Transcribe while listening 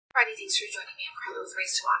everybody, thanks for joining me. I'm Carla with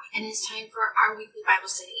Race to Walk, and it's time for our weekly Bible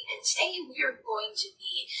study. And today we are going to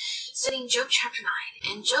be studying Job chapter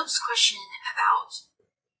 9, and Job's question about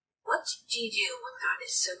what do you do when God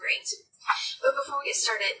is so great? But before we get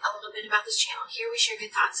started, a little bit about this channel. Here we share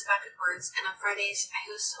good thoughts about good words, and on Fridays I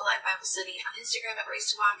host a live Bible study on Instagram at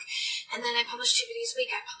Race to Walk, and then I publish 2 videos a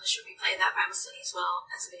week. I publish a replay of that Bible study as well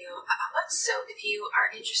as a video about books. So if you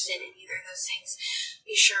are interested in either of those things,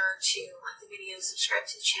 be sure to like the video, subscribe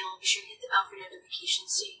to the channel, be sure to hit the bell for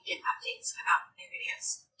notifications so you can get updates about new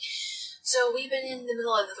videos. So we've been in the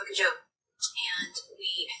middle of the book of Job, and I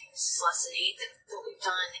think this is lesson 8 that we've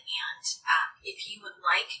done, and if you would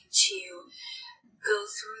like to go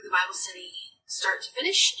through the Bible study start to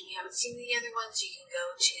finish, and you haven't seen the other ones, you can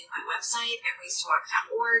go to my website at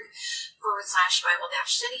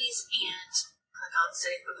racetowalk.org/Bible-studies and click on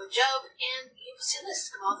Study the Book of Job, and you will see a list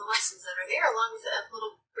of all the lessons that are there, along with a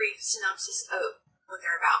little brief synopsis of what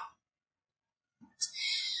they're about.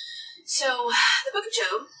 So, the Book of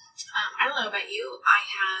Job, I don't know about you, I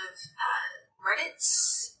have read it,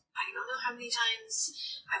 I don't know how many times,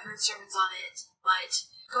 I've heard sermons on it, but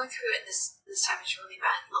going through it this time has really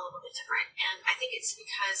been a little bit different, and I think it's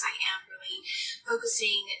because I am really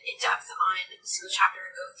focusing in depth on a single chapter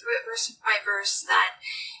and going through it verse by verse, that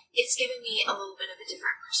it's given me a little bit of a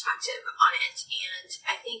different perspective on it, and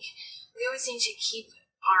I think we always need to keep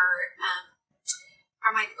our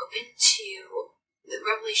mind open to the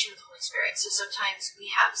revelation of the Holy Spirit. So sometimes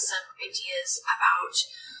we have some ideas about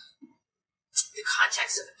the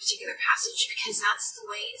context of a particular passage because that's the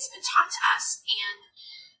way it's been taught to us, and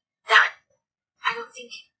that I don't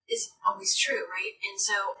think is always true, right? And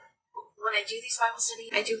so when I do these Bible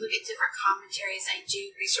studies, I do look at different commentaries, I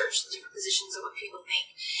do research the different positions of what people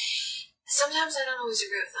think. Sometimes I don't always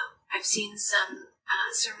agree with them. I've seen some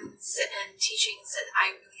sermons and teachings that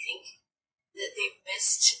I really think that they've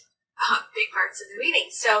missed big parts of the reading.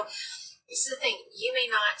 So this is the thing, you may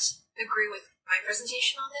not agree with my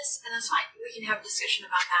presentation on this, and that's fine. We can have a discussion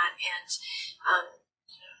about that, and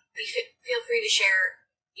feel free to share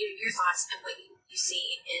your thoughts and what you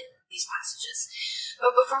see in these passages.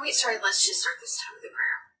 But before we get started, let's just start this time with a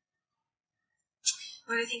prayer.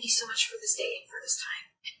 Lord, I thank you so much for this day and for this time.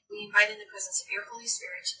 We invite in the presence of your Holy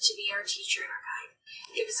Spirit to be our teacher and our guide.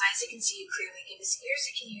 Give us eyes that can see you clearly, give us ears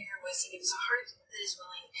that can hear your voice, and give us a heart that is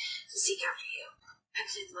willing to seek after you. I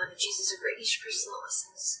plead the blood of Jesus over each person that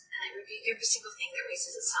listens, and I rebuke every single thing that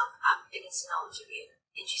raises itself up against the knowledge of you.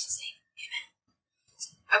 In Jesus' name, amen.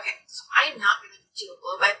 Okay, so I am not going to do a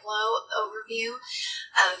blow-by-blow overview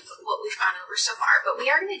of what we've gone over so far, but we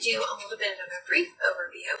are going to do a little bit of a brief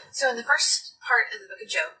overview. So in the first part of the book of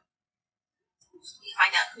Job, we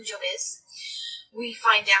find out who Job is, we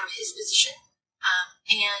find out his position,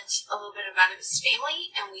 and a little bit about his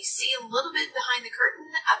family, and we see a little bit behind the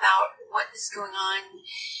curtain about what is going on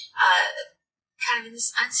kind of in this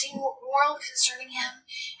unseen world concerning him,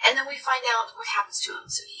 and then we find out what happens to him.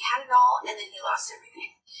 So he had it all, and then he lost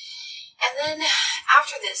everything. And then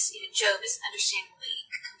after this, Job is understandably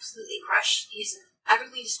completely crushed. He's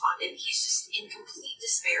utterly despondent. He's just in complete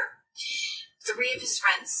despair. 3 of his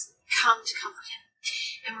friends come to comfort him.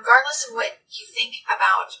 And regardless of what you think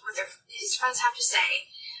about what his friends have to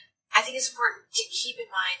say, I think it's important to keep in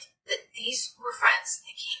mind that these were friends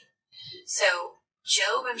that came. So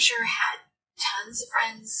Job, I'm sure, had tons of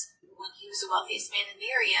friends when he was the wealthiest man in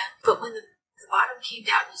the area, but when the bottom came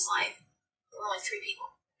down in his life, there were only 3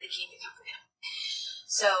 people that came to comfort him.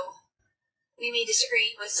 So we may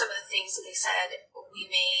disagree with some of the things that they said. We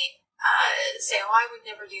may say, oh, I would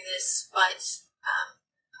never do this, but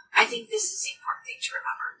I think this is the important thing to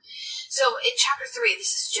remember. So in chapter 3,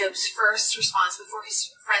 this is Job's first response before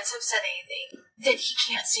his friends have said anything, that he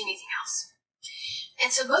can't see anything else.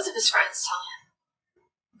 And so both of his friends tell him,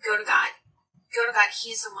 go to God. Go to God.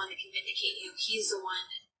 He's the one that can vindicate you. He's the one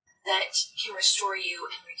that can restore you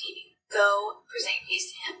and redeem you. Go present your case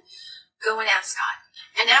to him. Go and ask God.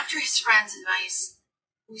 And after his friend's advice,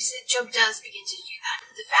 we said Job does begin to do that.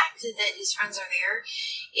 The fact that his friends are there,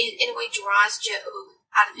 in a way draws Job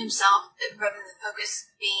out of himself, rather than the focus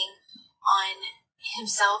being on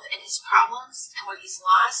himself and his problems and what he's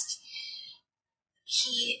lost.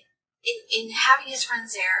 He, in having his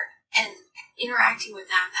friends there and interacting with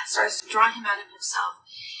them, that starts to draw him out of himself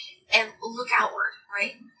and look outward,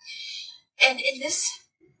 right? And in this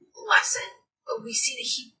lesson, we see that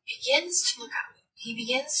he begins to look outward. He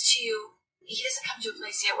doesn't come to a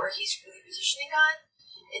place yet where he's really positioning God.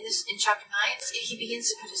 In chapter 9, he begins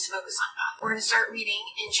to put his focus on God. We're going to start reading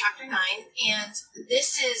in chapter 9, and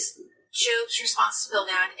this is Job's response to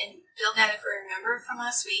Bildad. And Bildad, if we remember from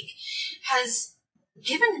last week, has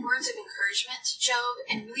given words of encouragement to Job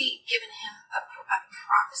and really given him a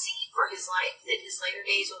prophecy for his life, that his later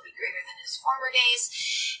days will be greater than his former days.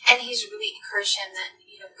 And he's really encouraged him that,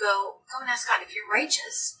 go and ask God. If you're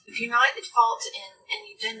righteous, if you're not at fault and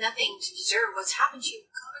you've done nothing to deserve what's happened to you,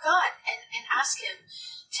 go to God and ask him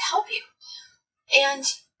to help you. And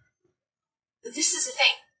this is the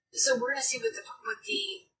thing. So we're going to see what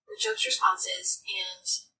Job's response is and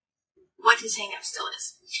what his hang-up still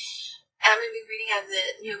is. And I'm going to be reading out of the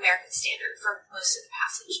New American Standard for most of the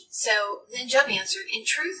passage. So then Job answered, "In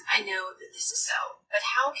truth, I know that this is so,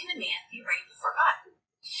 but how can a man be right before God?"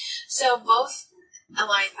 So both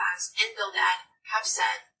Eliphaz and Bildad have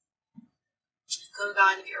said, go to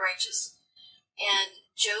God if you're righteous. And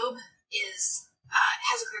Job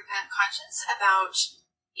has a clear conscience about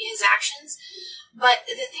his actions. But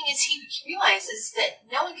the thing is, he realizes that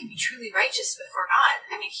no one can be truly righteous before God.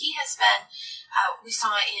 I mean, he has been, we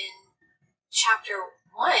saw in chapter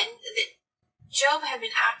 1 that Job had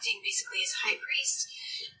been acting basically as high priest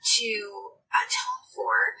to atone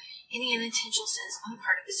for any unintentional sins on the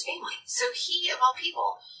part of his family. So he, of all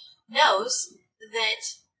people, knows that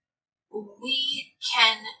we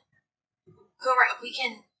can go right, we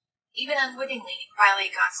can even unwittingly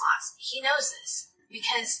violate God's laws. He knows this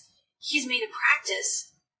because he's made a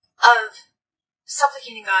practice of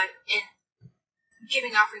supplicating God and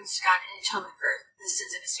giving offerings to God in atonement for the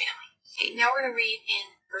sins of his family. Okay, now we're going to read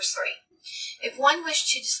in verse 3. If one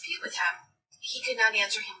wished to dispute with him, he could not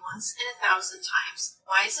answer him once and 1,000 times.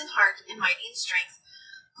 Wise in heart and mighty in strength,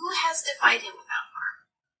 who has defied him without harm?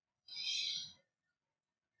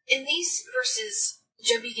 In these verses,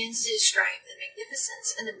 Job begins to describe the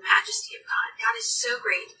magnificence and the majesty of God. God is so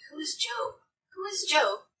great. Who is Job? Who is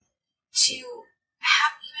Job to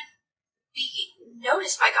have even be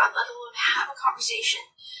noticed by God, let alone have a conversation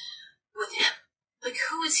with him? Like,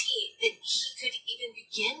 who is he that he could even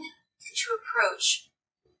begin to approach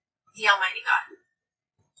the Almighty God?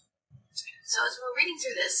 So as we're reading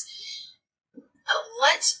through this,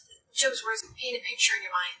 let Job's words paint a picture in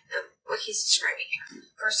your mind of what he's describing here.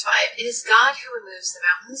 Verse 5, "It is God who removes the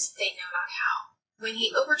mountains, they know not how. When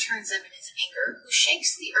he overturns them in his anger, who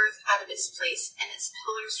shakes the earth out of its place and its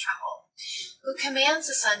pillars tremble, who commands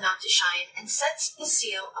the sun not to shine and sets the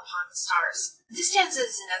seal upon the stars." This stanza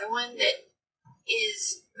is another one that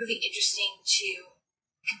is really interesting to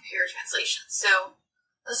compare translations. So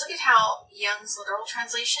let's look at how Young's literal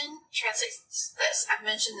translation translates this. I've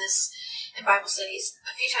mentioned this in Bible studies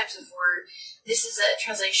a few times before. This is a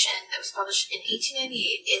translation that was published in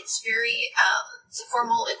 1898. It's it's a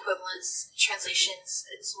formal equivalence translation.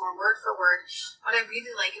 It's more word for word. What I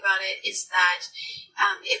really like about it is that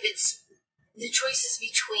if it's the choices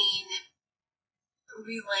between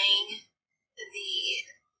relaying the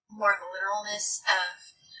more of the literalness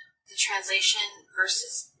of the translation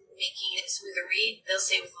versus making it a smoother read, they'll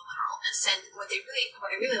stay with the literalness. And what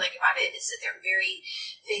I really like about it is that they're very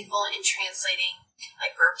faithful in translating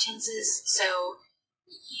like verb tenses. So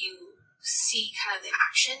you see kind of the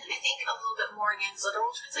action, I think, a little bit more in Young's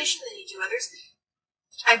literal translation than you do others.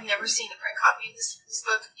 I've never seen a print copy of this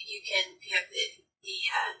book. You can, if you have the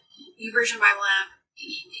YouVersion Bible app,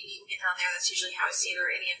 you can get it on there. That's usually how I see it,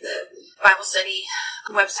 or any of the Bible study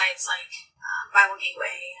websites like Bible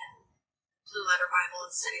Gateway and Blue Letter Bible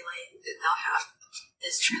and Study Light. They'll have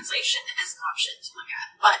this translation as an option to look at.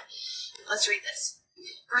 But let's read this.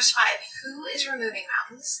 Verse 5, "Who is removing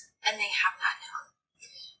mountains, and they have not known?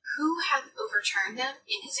 Who hath overturned them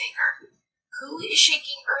in his anger? Who is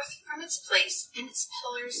shaking earth from its place, and its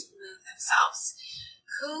pillars move themselves?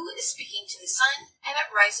 Who is speaking to the sun, and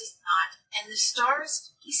it rises not, and the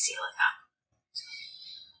stars he sealeth up?"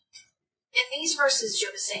 In these verses,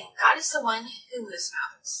 Job is saying God is the one who moves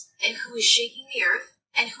mountains, and who is shaking the earth,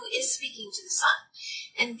 and who is speaking to the sun.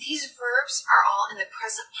 And these verbs are all in the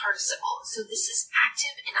present participle. So this is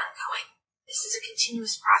active and ongoing. This is a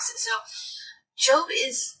continuous process. So Job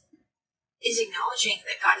is acknowledging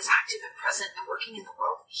that God is active and present and working in the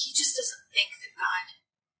world. He just doesn't think that God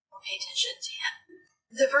will pay attention to him.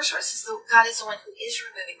 The first verse says that God is the one who is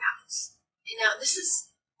removing mountains. And now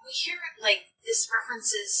we hear like this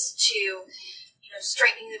references to,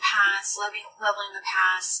 straightening the paths, leveling the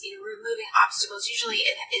paths, removing obstacles. Usually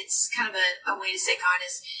it's kind of a way to say God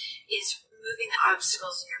is removing the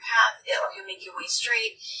obstacles in your path. He'll make your way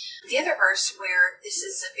straight. The other verse where this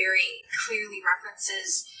is very clearly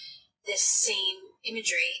references this same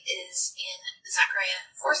imagery is in Zechariah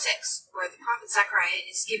 4:6, where the prophet Zechariah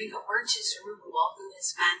is giving a word to Zerubbabel, who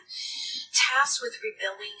has been tasked with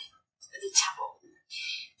rebuilding the temple.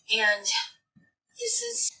 And this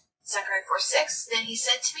is Zechariah 4:6, then he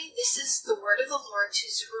said to me, this is the word of the Lord to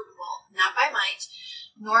Zerubbabel, not by might,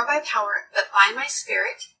 nor by power, but by my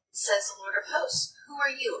spirit, says the Lord of hosts. Who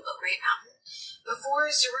are you, O great mountain? Before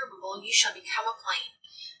Zerubbabel you shall become a plain,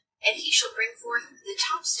 and he shall bring forth the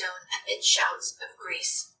top stone amid shouts of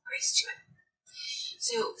grace, grace to it.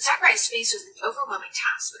 So Zechariah is faced with an overwhelming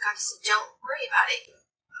task, but God said, don't worry about it.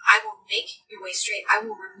 I will make your way straight. I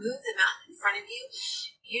will remove the mountain in front of you.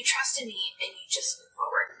 You trust in me, and you just move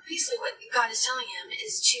forward. Basically, what God is telling him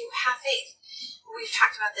is to have faith. We've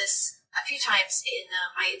talked about this a few times in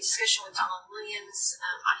my discussion with Donald Williams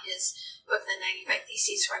on his book, The 95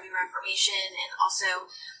 Theses for a New Reformation, and also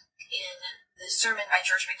in the sermon by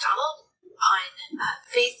George MacDonald on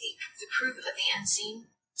faith, the proof of the unseen.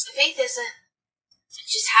 So faith isn't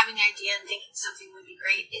just having an idea and thinking something would be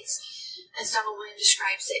great. It's, as Donald Williams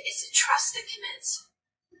describes it, it's a trust that commits.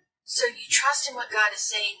 So you trust in what God is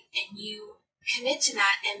saying, and you commit to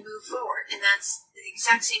that and move forward. And that's the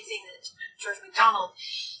exact same thing that George MacDonald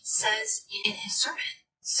says in his sermon.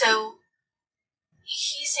 So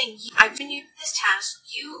he's saying, I've given you this task,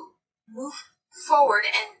 you move forward,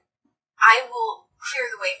 and I will clear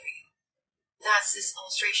the way for you. That's this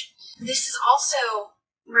illustration. This is also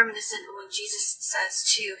reminiscent of when Jesus says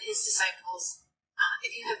to his disciples,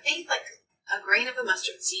 if you have faith like a grain of a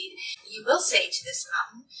mustard seed, you will say to this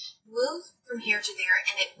mountain, move from here to there,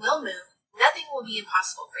 and it will move. Nothing will be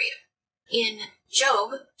impossible for you. In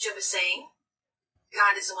Job is saying,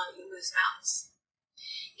 God is the one who moves mountains.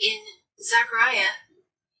 In Zechariah,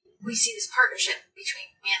 we see this partnership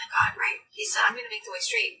between man and God, right? He said, I'm going to make the way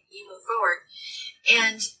straight. You move forward.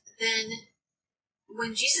 And then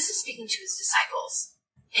when Jesus is speaking to his disciples,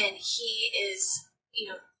 and he is,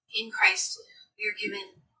 in Christ, we are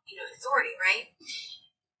given, authority, right?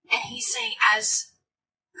 And he's saying, as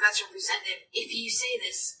God's representative, if you say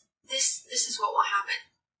this is what will happen.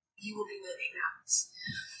 You will be moving mountains.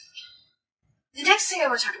 The next thing I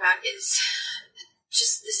want to talk about is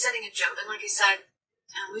just the setting of Job. And like I said,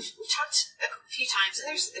 we've talked a few times, and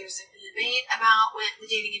there's a debate about the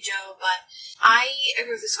dating of Job, but I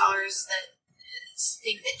agree with the scholars that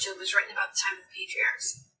think that Job was written about the time of the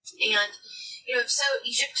patriarchs. And, so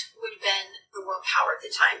Egypt would have been the world power at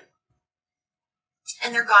the time,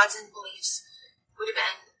 and their gods and beliefs would have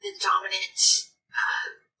been the dominant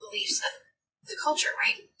beliefs of the culture,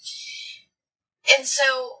 right? And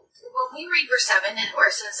so when we read verse 7, where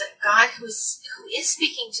it says that God who is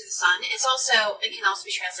speaking to the Son, it can also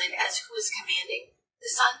be translated as who is commanding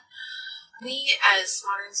the Son. We, as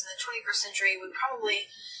moderns in the 21st century, would probably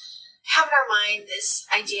have in our mind this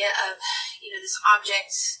idea of, this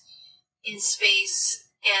object in space,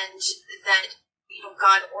 and that,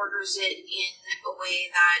 God orders it in a way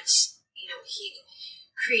that, he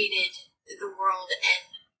created the world and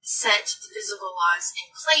set the physical laws in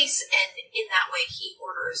place, and in that way he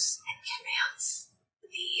orders and commands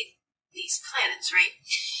these planets, right?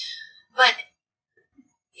 But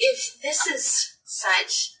if this is set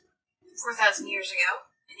 4,000 years ago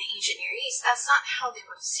in the ancient Near East, that's not how they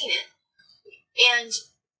would have seen it. And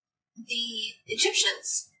the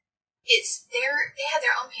Egyptians, they had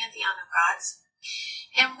their own pantheon of gods.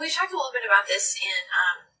 And we talked a little bit about this in,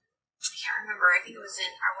 I can't remember, I think it was in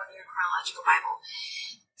our 1 year chronological Bible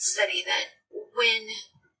study, that when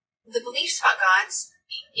the beliefs about gods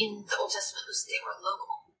in the Old Testament was they were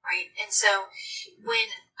local, right? And so when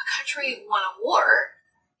a country won a war,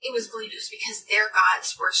 it was believed it was because their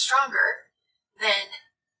gods were stronger than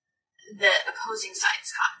the opposing side's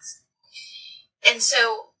gods. And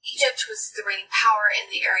so Egypt was the reigning power in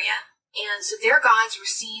the area, and so their gods were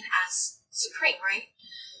seen as supreme, right?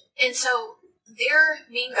 And so their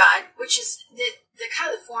main god, which is the kind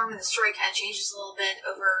of the form and the story kind of changes a little bit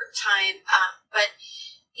over time, but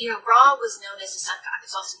Ra was known as the sun god.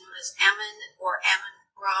 It's also known as Ammon or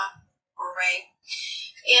Ammon-Ra or Re,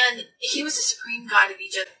 and he was the supreme god of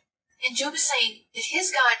Egypt. And Job is saying that his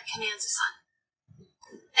God commands the sun.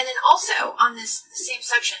 And then also on the same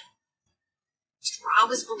section, Ra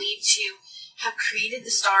was believed to have created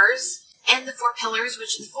the stars and the 4 pillars,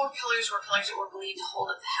 which the 4 pillars were pillars that were believed to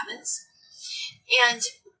hold up the heavens. And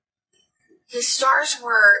the stars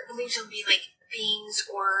were believed to be like beings,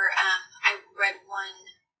 or I read one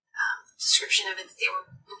description of it that they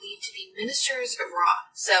were believed to be ministers of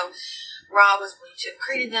Ra. So Ra was believed to have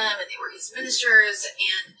created them, and they were his ministers.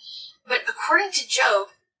 But according to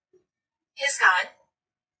Job, his God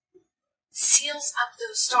seals up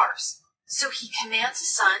those stars. So he commands the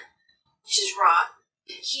sun, which is Ra.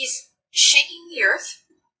 He's shaking the earth.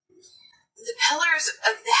 The pillars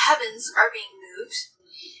of the heavens are being moved,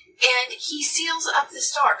 and he seals up the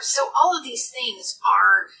stars. So all of these things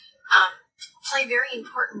are play very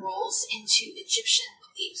important roles into Egyptian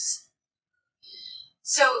beliefs.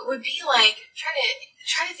 So it would be like, try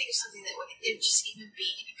to think of something that would just even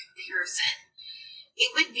be a comparison.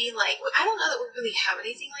 It would be like, I don't know that we really have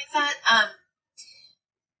anything like that.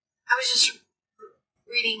 I was just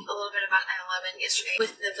reading a little bit about 9/11 yesterday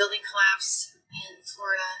with the building collapse in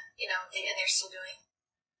Florida, and they're still doing,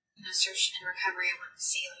 search and recovery. I wanted to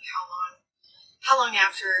see like how long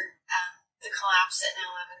after the collapse at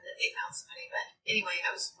 9/11 that they found somebody. But anyway,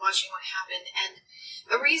 I was watching what happened, and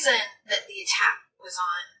the reason that the attack was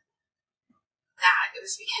on that, it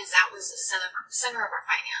was because that was the center of our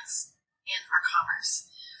finance and our commerce.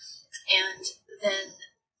 And then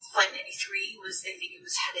Flight 93 was, I think it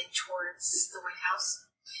was headed towards the White House.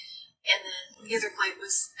 And then the other flight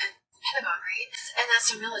was at the Pentagon, right? And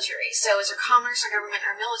that's our military. So it's our commerce, our government,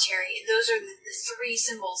 our military. Those are the three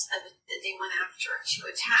symbols that they went after to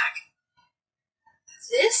attack.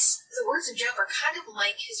 The words of Job are kind of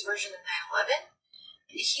like his version of 9/11.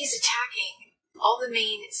 He's attacking all the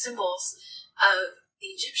main symbols of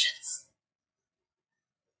the Egyptians.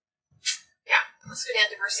 Yeah, let's go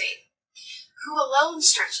down to verse 8. Who alone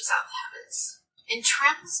stretches out the heavens and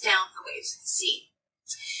tramples down the waves of the sea.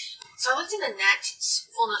 So I looked in the Net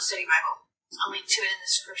Full Note Study Bible. I'll link to it in the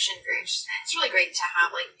description if you're interested. It's really great to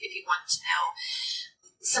have, like, if you want to know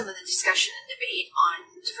some of the discussion and debate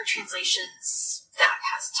on different translations. That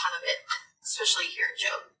has a ton of it, especially here in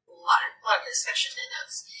Job. A lot of discussion and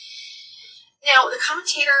notes. Now, the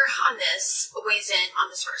commentator on this weighs in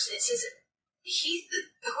on this verse. It says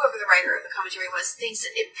whoever the writer of the commentary was, thinks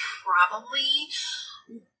that it probably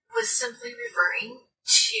was simply referring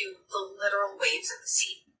to the literal waves of the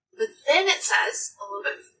sea. But then it says, a little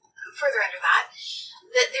bit further under that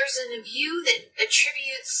there's a view that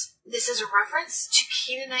attributes this as a reference to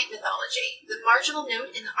Canaanite mythology. The marginal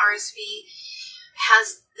note in the RSV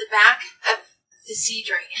has the back of the sea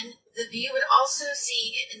dragon. The view would also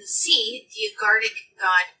see in the sea the Agardic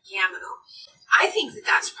god Yamu. I think that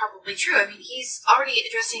that's probably true. I mean, he's already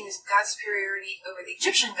addressing this God's superiority over the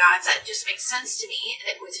Egyptian gods. That just makes sense to me, and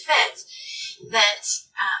it would fit that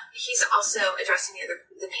he's also addressing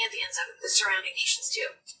the pantheons of the surrounding nations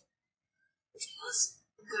too. Let's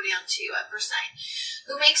go down to verse 9.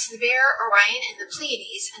 Who makes the bear Orion and the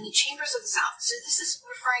Pleiades and the chambers of the south. So this is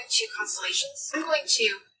referring to constellations. I'm going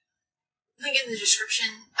to link in the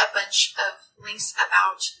description a bunch of links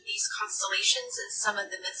about these constellations and some of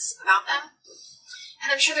the myths about them. And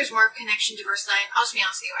I'm sure there's more of a connection to verse 9. I'll just be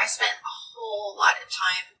honest with you, I spent a whole lot of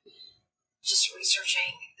time just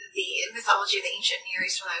researching the mythology of the ancient Near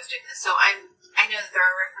East when I was doing this. So I know that there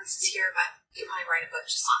are references here, but you could probably write a book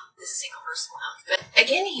just on this single verse alone. But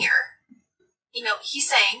again here, he's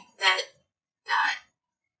saying that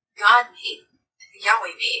Yahweh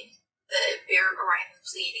made the bear Orion and the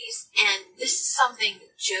Pleiades. And this is something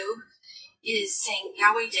that Job is saying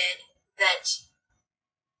Yahweh did that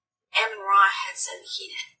Amun-Ra had said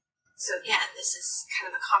he did. So again, this is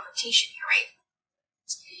kind of a confrontation here, right?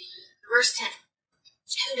 Verse 10.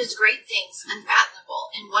 Who does great things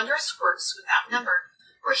unfathomable and wondrous works without number.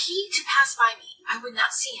 Were he to pass by me, I would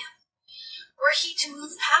not see him. Were he to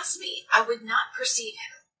move past me, I would not perceive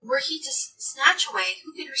him. Were he to snatch away,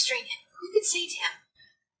 who could restrain him? Who could say to him,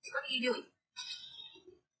 what are you doing?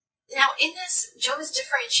 Now, in this, Job is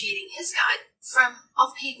differentiating his God from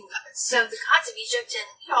all the pagan gods. So the gods of Egypt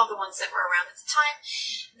and all the ones that were around at the time,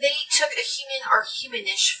 they took a human or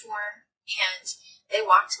humanish form, and they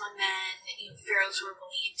walked among men. Pharaohs were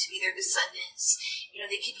believed to be their descendants.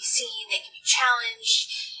 They could be seen, they could be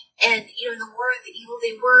challenged, and in the war of the evil,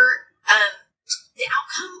 they were. The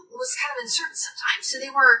outcome was kind of uncertain sometimes. So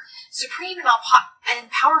they were supreme and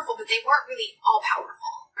powerful, but they weren't really all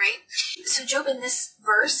powerful, right? So Job in this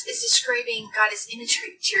verse is describing God as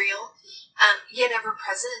immaterial, yet ever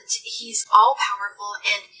present. He's all powerful,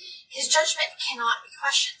 and his judgment cannot be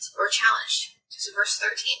questioned or challenged. So verse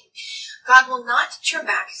 13, God will not turn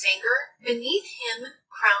back his anger. Beneath him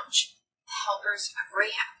crouch the helpers of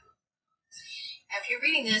Rahab. Now, if you're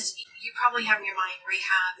reading this, you probably have in your mind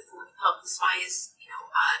Rahab, the one who helped the spies,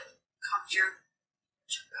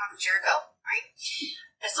 conquer Jericho, right?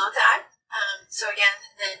 That's not that. So again,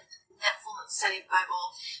 the Net Full Note Study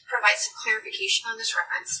Bible provides some clarification on this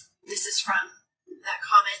reference. This is from that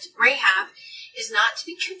comment. Rahab is not to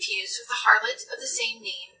be confused with the harlot of the same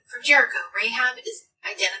name from Jericho. Rahab is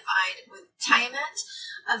identified with Tiamat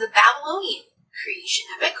of the Babylonian creation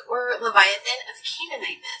epic, or Leviathan of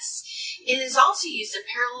Canaanite myths. It is also used in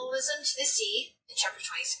parallelism to the sea in chapter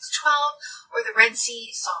 26:12, or the Red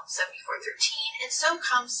Sea, Psalm 74:13, and so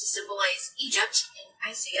comes to symbolize Egypt in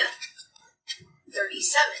Isaiah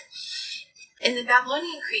 37. In the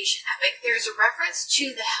Babylonian creation epic, there is a reference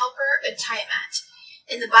to the helper of Tiamat.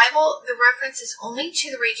 In the Bible, the reference is only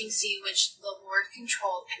to the raging sea which the Lord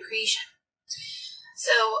controlled at creation.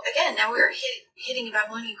 So again, now we're hitting a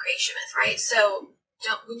Babylonian creation myth, right? So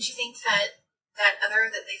wouldn't you think that other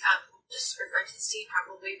that they thought just referred to the sea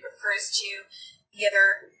probably refers to the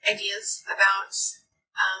other ideas about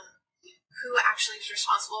who actually is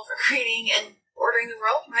responsible for creating and ordering the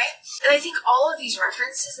world, right? And I think all of these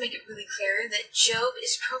references make it really clear that Job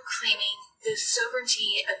is proclaiming the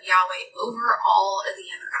sovereignty of Yahweh over all of the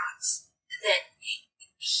other gods, that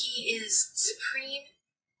he is supreme,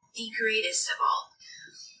 the greatest of all.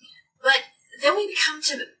 But then we come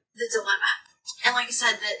to the dilemma. And like I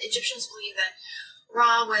said, the Egyptians believed that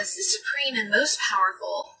Ra was the supreme and most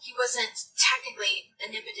powerful. He wasn't technically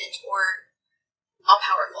omnipotent or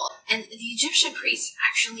all-powerful. And the Egyptian priests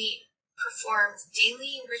actually performed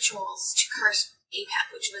daily rituals to curse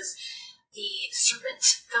Apep, which was the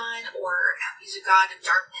serpent god, or he's a god of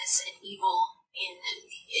darkness and evil in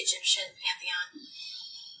the Egyptian pantheon.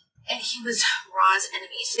 And he was Ra's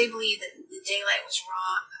enemy. So they believed that the daylight was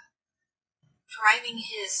Ra driving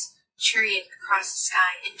his chariot across the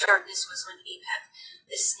sky, and darkness was when Apep,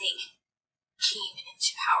 the snake, came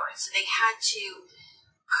into power. So they had to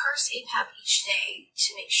curse Apep each day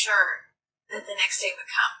to make sure that the next day would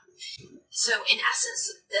come. So in essence,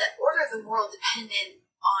 the order of the world depended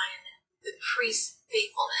on the priest's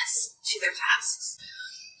faithfulness to their tasks.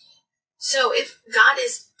 So if God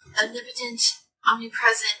is omnipotent,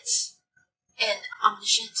 omnipresent, and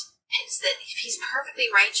omniscient, it's that if he's perfectly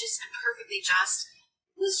righteous and perfectly just,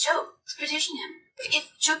 who is Job to petition him?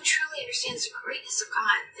 If Job truly understands the greatness of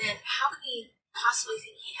God, then how can he possibly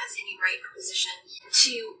think he has any right or position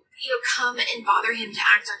to come and bother him to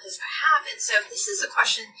act on his behalf? And so this is a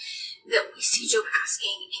question that we see Job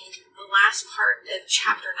asking in the last part of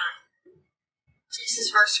chapter 9. This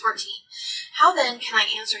is verse 14. How then can I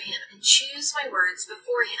answer him and choose my words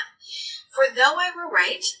before him? For though I were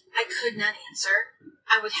right, I could not answer.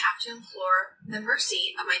 I would have to implore the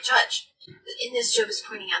mercy of my judge. In this, Job is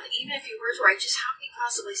pointing out that even if he were righteous, how can he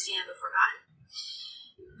possibly stand before God?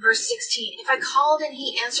 Verse 16, if I called and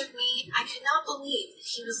he answered me, I could not believe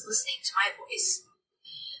that he was listening to my voice.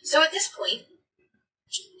 So at this point,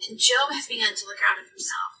 Job has begun to look out of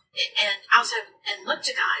himself and look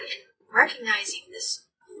to God, and recognizing this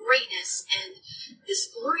greatness and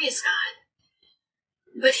this glorious God,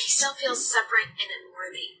 but he still feels separate and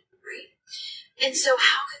unworthy, right? And so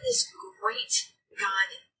how can this great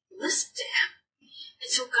God listen to him? And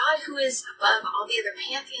so God, who is above all the other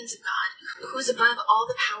pantheons of God, who is above all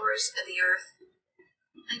the powers of the earth,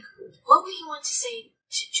 like, what would he want to say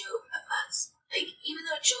to Job of us? Like, even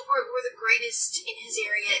though Job were the greatest in his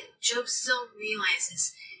area, Job still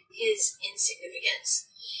realizes his insignificance.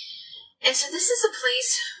 And so this is a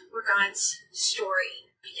place where God's story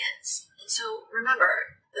begins. And so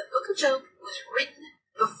remember, the book of Job was written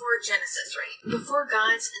before Genesis, right? Before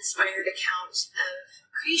God's inspired account of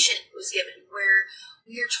creation was given, where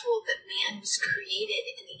we are told that man was created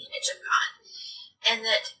in the image of God, and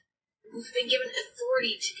that we've been given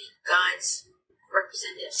authority to be God's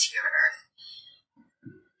representatives here on earth.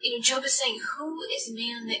 Job is saying, who is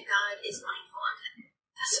man that God is mindful of him?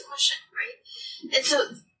 That's the question, right? And so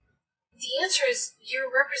the answer is, you're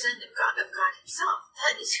a representative of God himself.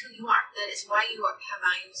 That is who you are. That is why you have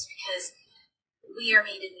values, because we are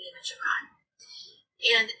made in the image of God.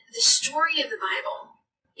 And the story of the Bible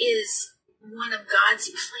is one of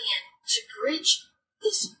God's plan to bridge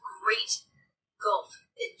this great gulf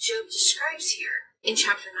that Job describes here in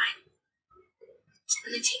chapter 9.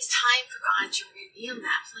 And it takes time for God to reveal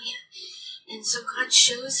that plan. And so God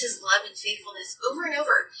shows his love and faithfulness over and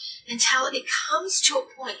over until it comes to a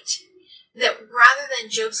point that rather than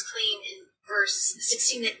Job's claim in verse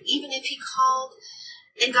 16 that even if he called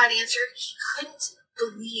and God answered, he couldn't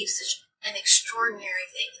believe such an extraordinary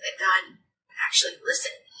thing that God would actually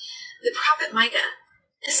listen. The prophet Micah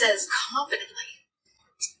says confidently,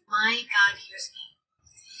 my God hears me.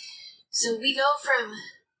 So we go from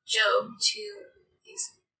Job to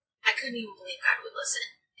I couldn't even believe God would listen.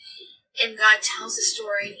 And God tells a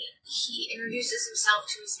story. He introduces himself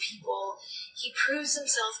to his people. He proves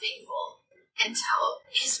himself faithful until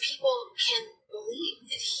his people can believe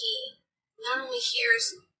that he not only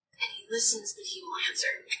hears and he listens, but he will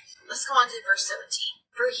answer. Let's go on to verse 17.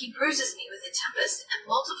 For he bruises me with a tempest and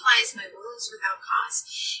multiplies my wounds without cause.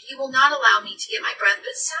 He will not allow me to get my breath,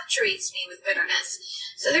 but saturates me with bitterness.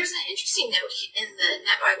 So there's an interesting note in the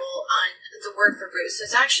Net Bible on the word for bruise. So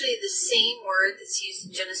it's actually the same word that's used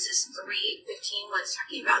in Genesis 3:15 when it's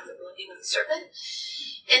talking about the wounding of the serpent.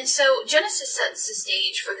 And so Genesis sets the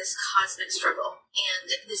stage for this cosmic struggle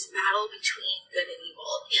and this battle between good and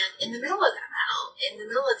evil. And in the middle of that battle, in the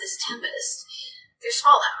middle of this tempest, there's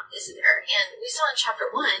fallout, isn't there? And we saw in chapter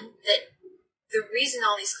 1 that the reason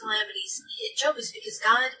all these calamities hit Job is because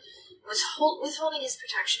God was withholding his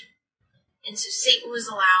protection. And so Satan was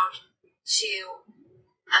allowed to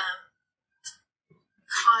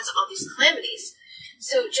cause all these calamities.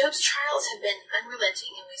 So Job's trials have been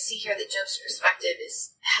unrelenting, and we see here that Job's perspective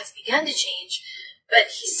has begun to change, but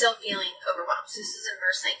he's still feeling overwhelmed. So this is in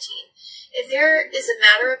verse 19. If there is a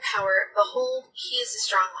matter of power, behold, he is the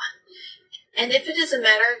strong one. And if it is a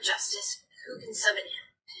matter of justice, who can summon him?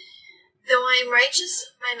 Though I am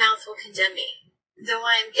righteous, my mouth will condemn me. Though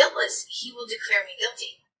I am guiltless, he will declare me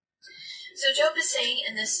guilty. So Job is saying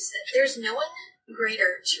in this is that there's no one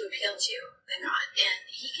greater to appeal to than God, and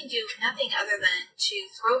he can do nothing other than to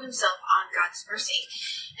throw himself on God's mercy.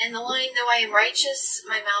 And the line, though I am righteous,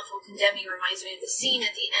 my mouth will condemn me, reminds me of the scene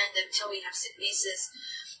at the end of Till We Have Sick Faces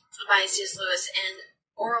by C.S. Lewis, and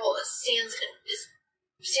Oral stands in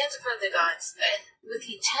front of the gods and with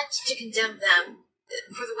the intent to condemn them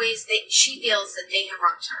for the ways that she feels that they have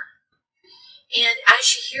wronged her. And as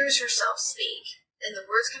she hears herself speak and the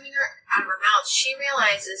words coming out of her mouth, she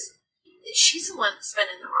realizes that she's the one that's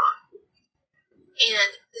been in the wrong.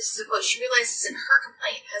 And this is what she realizes in her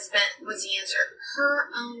complaint was the answer.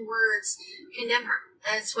 Her own words condemn her.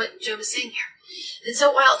 That's what Job is saying here. And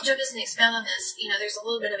so while Job doesn't expound on this, there's a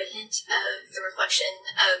little bit of a hint of the reflection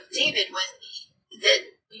of David when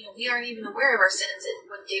we aren't even aware of our sins. And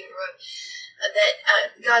when David wrote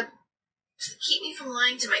that God, keep me from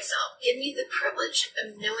lying to myself. Give me the privilege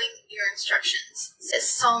of knowing your instructions. It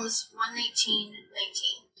says Psalms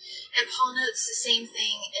 119:19. And Paul notes the same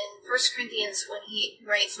thing in 1 Corinthians when he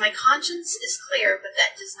writes, my conscience is clear, but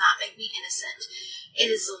that does not make me innocent. It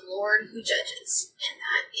is the Lord who judges. And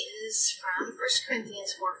that is from 1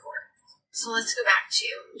 Corinthians 4:4. So let's go back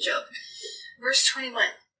to Job. Verse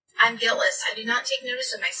 21. I'm guiltless. I do not take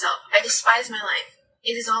notice of myself. I despise my life.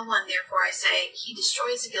 It is all one, therefore I say, he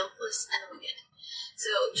destroys the guiltless and the wicked. So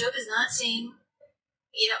Job is not saying,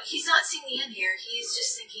 he's not seeing the end here. He's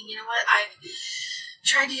just thinking, what, I've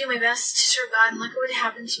tried to do my best to serve God, and look what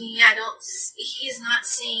happened to me. He is not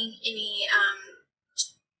seeing any,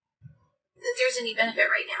 that there's any benefit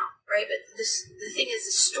right now, right? But the thing is,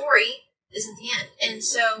 the story isn't the end. And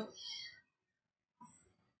so,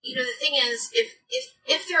 the thing is,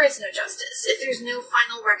 if there is no justice, if there's no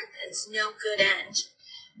final recompense, no good end,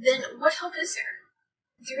 then what hope is there?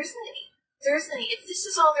 There isn't any. There isn't any. If this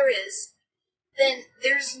is all there is, then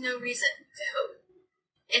there's no reason to hope.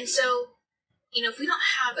 And so, if we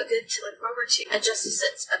don't have a good to look forward to, a justice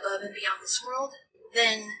that's above and beyond this world,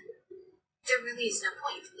 then there really is no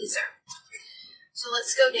point, is there? So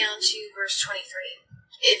let's go down to verse 23.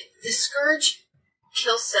 If the scourge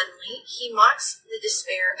kills suddenly, he mocks the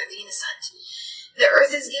despair of the innocent. The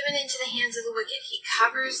earth is given into the hands of the wicked. He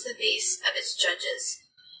covers the face of its judges.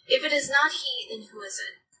 If it is not he, then who is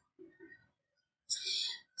it?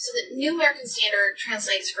 So the New American Standard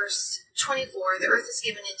translates verse 24, the earth is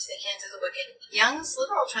given into the hands of the wicked. Young's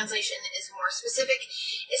literal translation is more specific.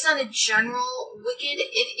 It's not a general wicked,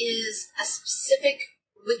 it is a specific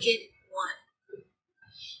wicked one.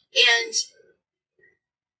 And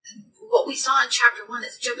what we saw in chapter 1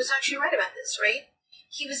 is Job was actually right about this, right?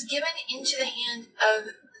 He was given into the hand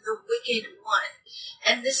of the wicked one.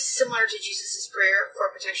 And this is similar to Jesus' prayer for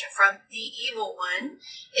protection from the evil one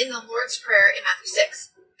in the Lord's Prayer in Matthew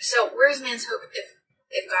 6. So where's man's hope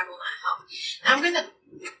if God will not help? Now I'm going to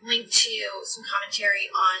link to some commentary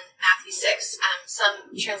on Matthew 6. Some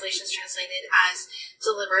translations translated as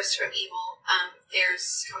deliver us from evil.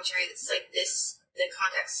 There's commentary that's like this, the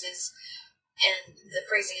context is, and the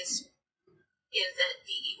phrasing is, that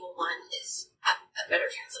the evil one is a better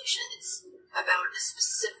translation. It's about a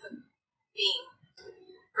specific being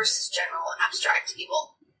versus general abstract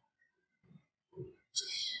evil.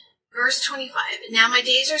 Verse 25, now my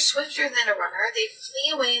days are swifter than a runner. They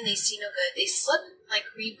flee away and they see no good. They slip like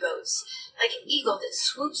reed boats, like an eagle that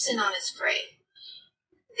swoops in on its prey.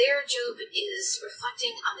 There Job is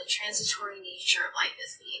reflecting on the transitory nature of life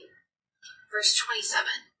as being. Verse 27,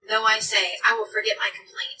 though I say, I will forget my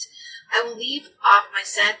complaint. I will leave off my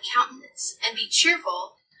sad countenance and be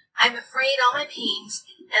cheerful. I am afraid all my pains,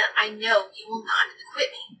 and I know you will not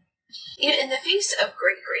acquit me. In the face of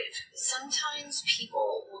great grief, sometimes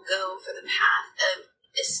people will go for the path of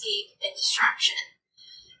escape and distraction.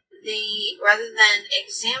 They, rather than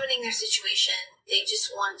examining their situation, they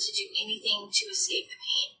just want to do anything to escape the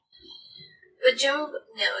pain. But Job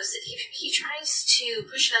knows that if he tries to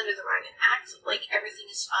push it under the rug and act like everything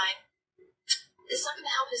is fine, it's not going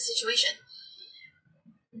to help his situation.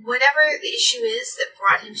 Whatever the issue is that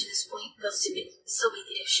brought him to this point will still be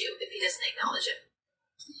the issue if he doesn't acknowledge it.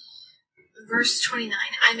 Verse 29,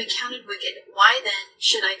 I am accounted wicked. Why then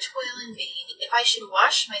should I toil in vain? If I should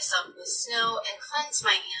wash myself with snow and cleanse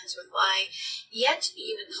my hands with lye, yet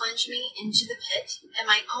you would plunge me into the pit, and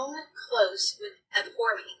my own clothes would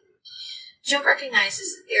abhor me. Job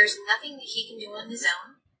recognizes that there's nothing that he can do on his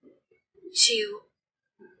own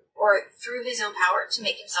or through his own power to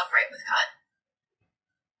make himself right with God.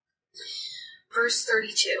 Verse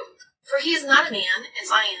 32, for he is not a man, as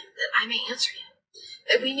I am, that I may answer him,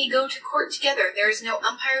 that we may go to court together. There is no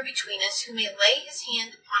umpire between us who may lay his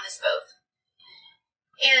hand upon us both.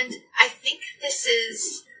 And I think this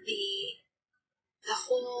is the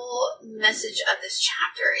whole message of this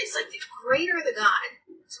chapter. Is like, the greater the God.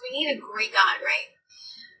 So we need a great God, right?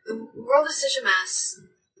 The world is such a mess.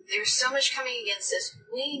 There's so much coming against us.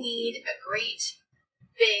 We need a great,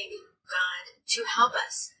 big God to help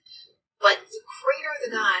us. But the greater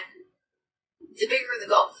the God, the bigger the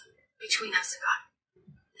gulf between us and God.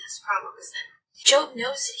 That's the problem, isn't it? Job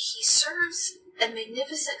knows that he serves a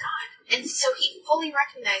magnificent God, and so he fully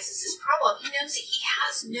recognizes this problem. He knows that he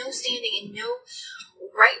has no standing and no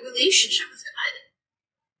right relationship with God.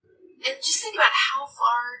 And just think about how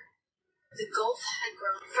far the gulf had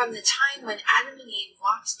grown from the time when Adam and Eve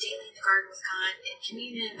walked daily in the garden with God in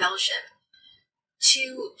communion and fellowship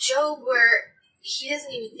to Job, where he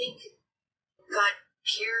doesn't even think God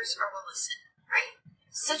cares or will listen, right?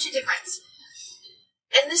 Such a difference.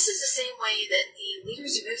 And this is the same way that the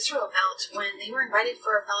leaders of Israel felt when they were invited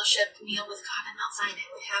for a fellowship meal with God on Mount Sinai.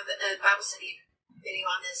 We have a Bible study video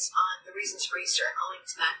on this, on the reasons for Easter, and I'll link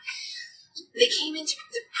to that. They came into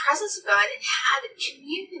the presence of God and had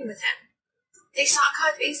communion with Him. They saw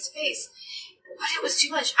God face to face. But it was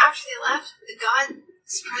too much. After they left,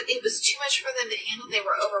 it was too much for them to handle. They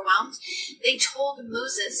were overwhelmed. They told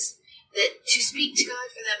Moses that to speak to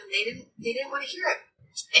God for them, and they didn't want to hear it.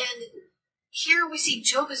 And here we see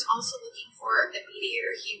Job is also looking for a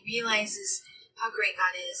mediator. He realizes how great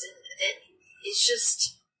God is, and that it's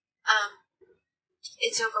just,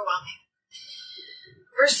 it's overwhelming.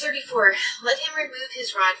 Verse 34, let him remove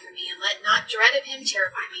his rod from me, and let not dread of him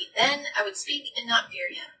terrify me. Then I would speak and not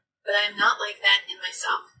fear him, but I am not like that in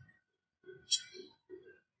myself.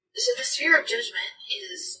 So the sphere of judgment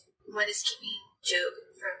is what is keeping Job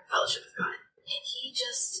from fellowship with God, and he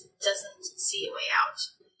just doesn't see a way out.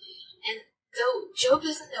 And though Job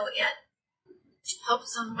doesn't know it yet, help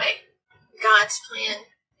is on the way. God's plan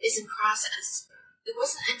is in process. It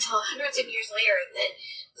wasn't until hundreds of years later that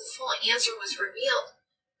the full answer was revealed.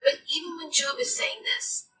 But even when Job is saying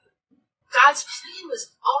this, God's plan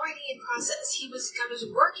was already in process. God was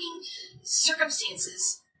working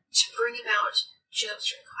circumstances to bring about Job's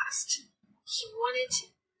request. He wanted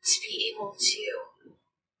to be able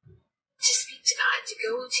to speak to God, to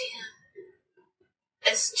go to Him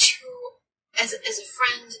as a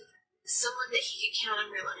friend, someone that he could count on,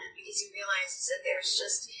 rely on, because he realizes that there's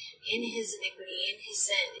just, in his iniquity, in his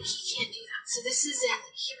sin, he can't do that. So this is in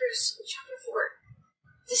Hebrews chapter 4.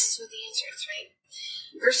 This is what the answer is, right?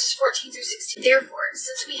 Verses 14 through 16. Therefore,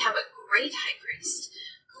 since we have a great high priest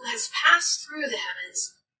who has passed through the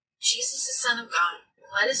heavens, Jesus the Son of God,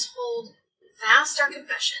 let us hold fast our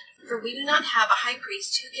confession, for we do not have a high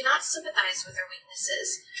priest who cannot sympathize with our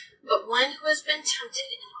weaknesses, but one who has been tempted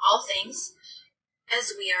in all things,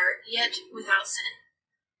 as we are, yet without sin.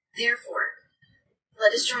 Therefore,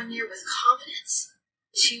 let us draw near with confidence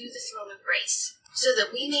to the throne of grace, so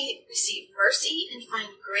that we may receive mercy and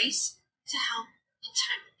find grace to help in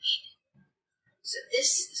time of need. So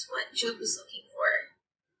this is what Job was looking for,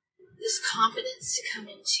 this confidence to come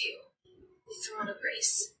into the throne of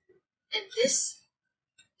grace. And this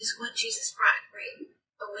is what Jesus brought, right?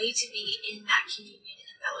 A way to be in that communion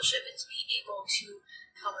and fellowship, and to be able to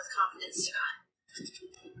come with confidence to God.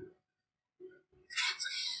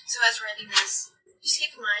 So as we're ending this, just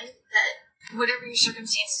keep in mind that whatever your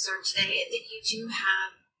circumstances are today, that you do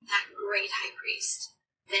have that great high priest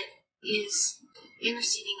that is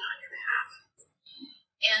interceding on your behalf.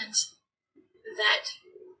 And that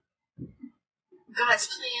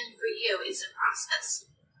God's plan for you is in process.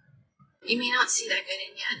 You may not see that good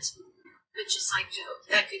end yet, but just like Job,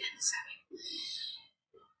 that good end is coming.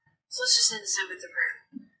 So let's just end this time with the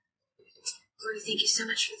prayer. Lord, I thank you so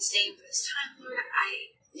much for this day and for this time, Lord.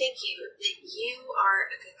 I thank you that you are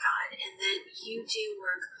a good God and that you do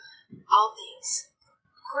work all things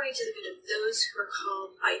according to the good of those who are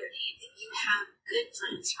called by your name, that you have good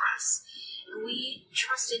plans for us. And we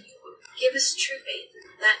trust in you, Lord. Give us true faith,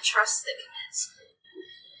 that trust that commits.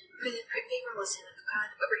 For the favorableness of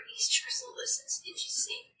God over each person who listens. In Jesus'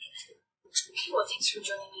 name, amen. Okay, well, thanks for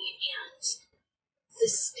joining me. And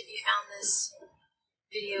if you found this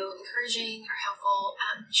video encouraging or helpful,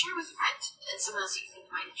 share it with a friend and someone else you think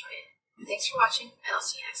might enjoy it. Thanks for watching, and I'll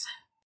see you next time.